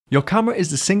Your camera is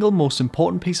the single most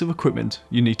important piece of equipment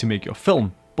you need to make your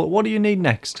film, but what do you need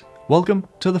next? Welcome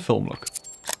to the Film Look.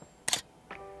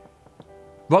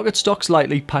 Rocket Stock's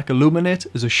Lightly Pack Illuminate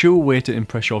is a sure way to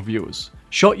impress your viewers.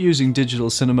 Shot using digital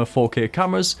cinema 4K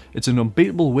cameras, it's an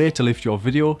unbeatable way to lift your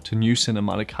video to new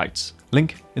cinematic heights.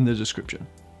 Link in the description.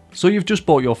 So you've just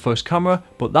bought your first camera,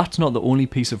 but that's not the only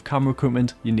piece of camera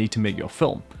equipment you need to make your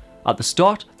film. At the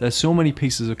start, there's so many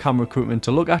pieces of camera equipment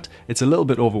to look at, it's a little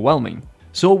bit overwhelming.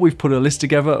 So we've put a list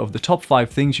together of the top 5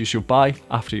 things you should buy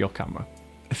after your camera.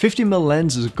 A 50mm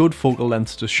lens is a good focal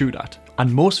length to shoot at,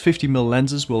 and most 50mm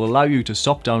lenses will allow you to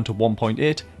stop down to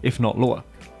 1.8 if not lower.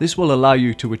 This will allow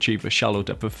you to achieve a shallow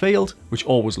depth of field, which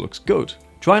always looks good.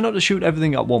 Try not to shoot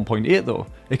everything at 1.8 though,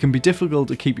 it can be difficult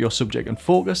to keep your subject in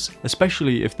focus,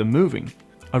 especially if they're moving.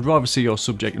 I'd rather see your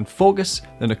subject in focus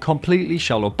than a completely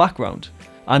shallow background,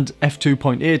 and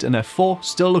f2.8 and f4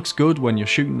 still looks good when you're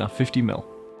shooting at 50mm.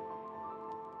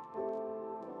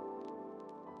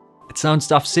 It sounds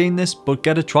daft saying this, but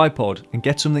get a tripod and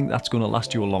get something that's going to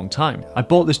last you a long time. I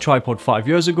bought this tripod 5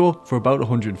 years ago for about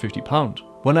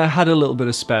 £150. When I had a little bit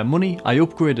of spare money, I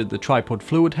upgraded the tripod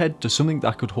fluid head to something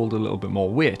that could hold a little bit more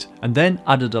weight, and then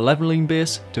added a leveling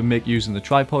base to make using the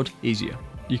tripod easier.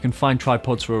 You can find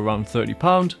tripods for around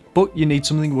 £30, but you need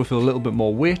something with a little bit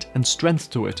more weight and strength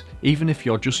to it, even if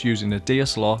you're just using a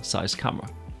DSLR sized camera.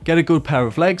 Get a good pair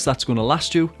of legs that's going to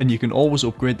last you, and you can always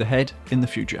upgrade the head in the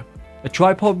future. A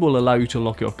tripod will allow you to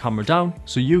lock your camera down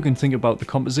so you can think about the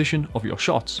composition of your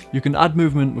shots. You can add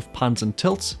movement with pans and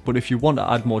tilts, but if you want to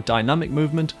add more dynamic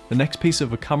movement, the next piece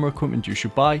of camera equipment you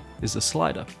should buy is a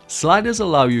slider. Sliders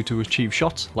allow you to achieve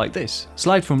shots like this.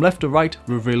 Slide from left to right,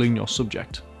 revealing your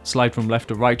subject. Slide from left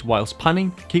to right whilst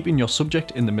panning, keeping your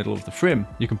subject in the middle of the frame.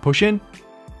 You can push in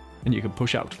and you can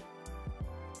push out.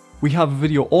 We have a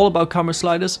video all about camera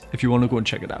sliders if you want to go and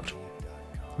check it out.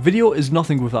 Video is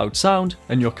nothing without sound,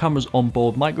 and your camera's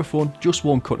onboard microphone just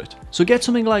won't cut it. So get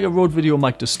something like a Rode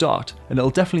VideoMic to start, and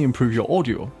it'll definitely improve your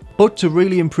audio. But to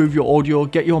really improve your audio,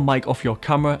 get your mic off your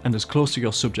camera and as close to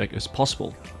your subject as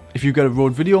possible. If you get a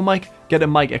Rode VideoMic, get a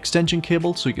mic extension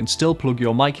cable so you can still plug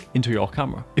your mic into your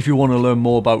camera. If you want to learn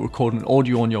more about recording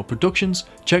audio on your productions,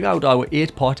 check out our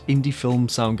 8-part indie film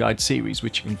sound guide series,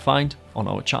 which you can find on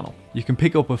our channel. You can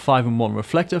pick up a 5-in-1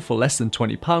 reflector for less than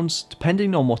 £20,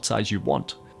 depending on what size you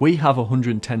want. We have a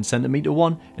 110cm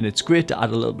one, and it's great to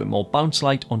add a little bit more bounce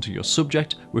light onto your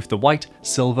subject with the white,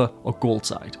 silver or gold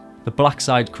side. The black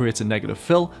side creates a negative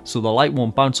fill so the light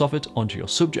won't bounce off it onto your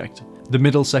subject. The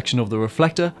middle section of the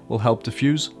reflector will help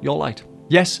diffuse your light.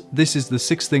 Yes, this is the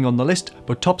 6th thing on the list,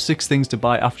 but top 6 things to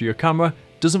buy after your camera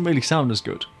doesn't really sound as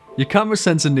good. Your camera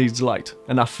sensor needs light,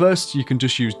 and at first you can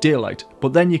just use daylight,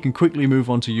 but then you can quickly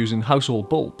move on to using household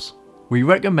bulbs. We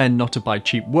recommend not to buy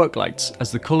cheap work lights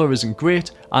as the colour isn't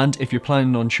great, and if you're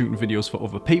planning on shooting videos for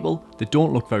other people, they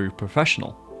don't look very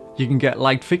professional. You can get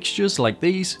light fixtures like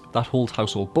these that hold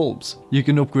household bulbs. You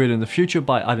can upgrade in the future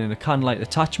by adding a can light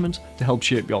attachment to help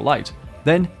shape your light.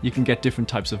 Then you can get different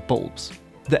types of bulbs.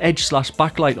 The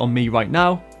edge/backlight on me right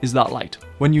now is that light.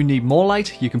 When you need more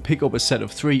light, you can pick up a set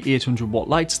of 3 800-watt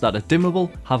lights that are dimmable,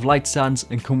 have light stands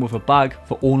and come with a bag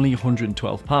for only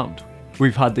 £112.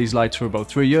 We've had these lights for about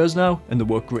 3 years now and they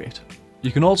work great.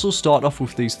 You can also start off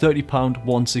with these £30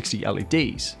 160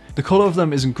 LEDs. The colour of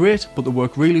them isn't great, but they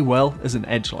work really well as an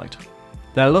edge light.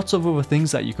 There are lots of other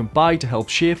things that you can buy to help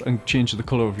shape and change the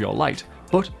colour of your light,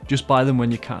 but just buy them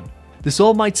when you can. This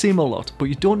all might seem a lot, but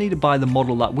you don't need to buy the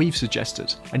model that we've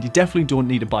suggested, and you definitely don't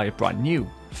need to buy it brand new.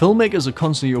 Filmmakers are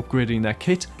constantly upgrading their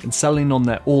kit and selling on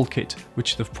their old kit,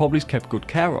 which they've probably kept good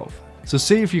care of. So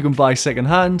see if you can buy second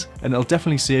hand, and it'll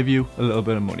definitely save you a little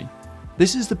bit of money.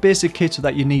 This is the basic kit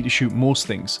that you need to shoot most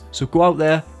things, so go out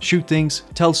there, shoot things,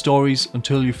 tell stories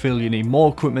until you feel you need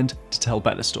more equipment to tell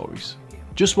better stories.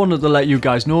 Just wanted to let you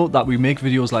guys know that we make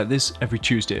videos like this every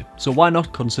Tuesday, so why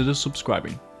not consider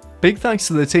subscribing. Big thanks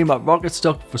to the team at Rocket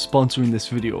Stock for sponsoring this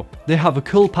video. They have a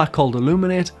cool pack called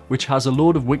Illuminate, which has a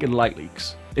load of wicked light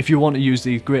leaks. If you want to use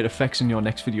these great effects in your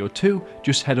next video too,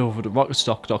 just head over to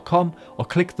rocketstock.com or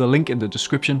click the link in the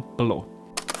description below.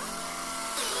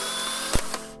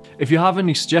 If you have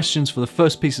any suggestions for the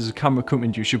first pieces of camera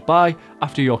equipment you should buy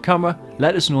after your camera,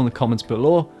 let us know in the comments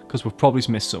below, because we've probably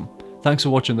missed some. Thanks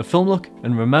for watching the Film Look,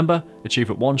 and remember,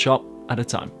 achieve it one shot at a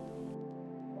time.